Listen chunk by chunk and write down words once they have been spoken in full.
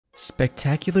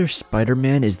Spectacular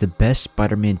Spider-Man is the best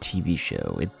Spider-Man TV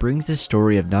show. It brings the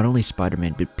story of not only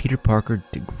Spider-Man but Peter Parker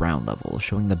to ground level,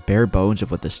 showing the bare bones of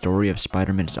what the story of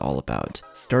Spider-Man is all about.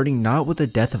 Starting not with the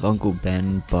death of Uncle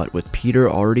Ben, but with Peter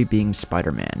already being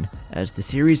Spider-Man. As the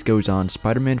series goes on,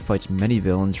 Spider-Man fights many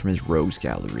villains from his rogues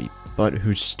gallery, but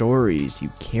whose stories you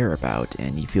care about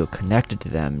and you feel connected to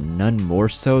them, none more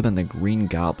so than the Green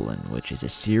Goblin, which is a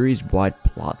series-wide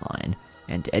plotline,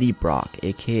 and Eddie Brock,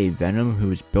 aka Venom, who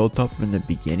was built up from the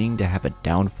beginning to have a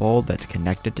downfall that's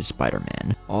connected to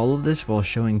Spider-Man. All of this while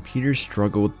showing Peter's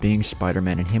struggle with being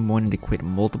Spider-Man and him wanting to quit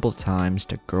multiple times,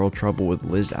 to girl trouble with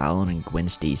Liz Allen and Gwen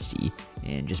Stacy,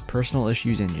 and just personal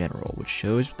issues in general, which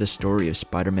shows what the story of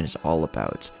Spider-Man is all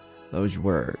about. Those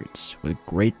words, with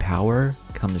great power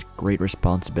comes great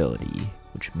responsibility,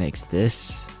 which makes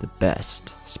this the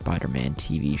best Spider-Man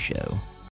TV show.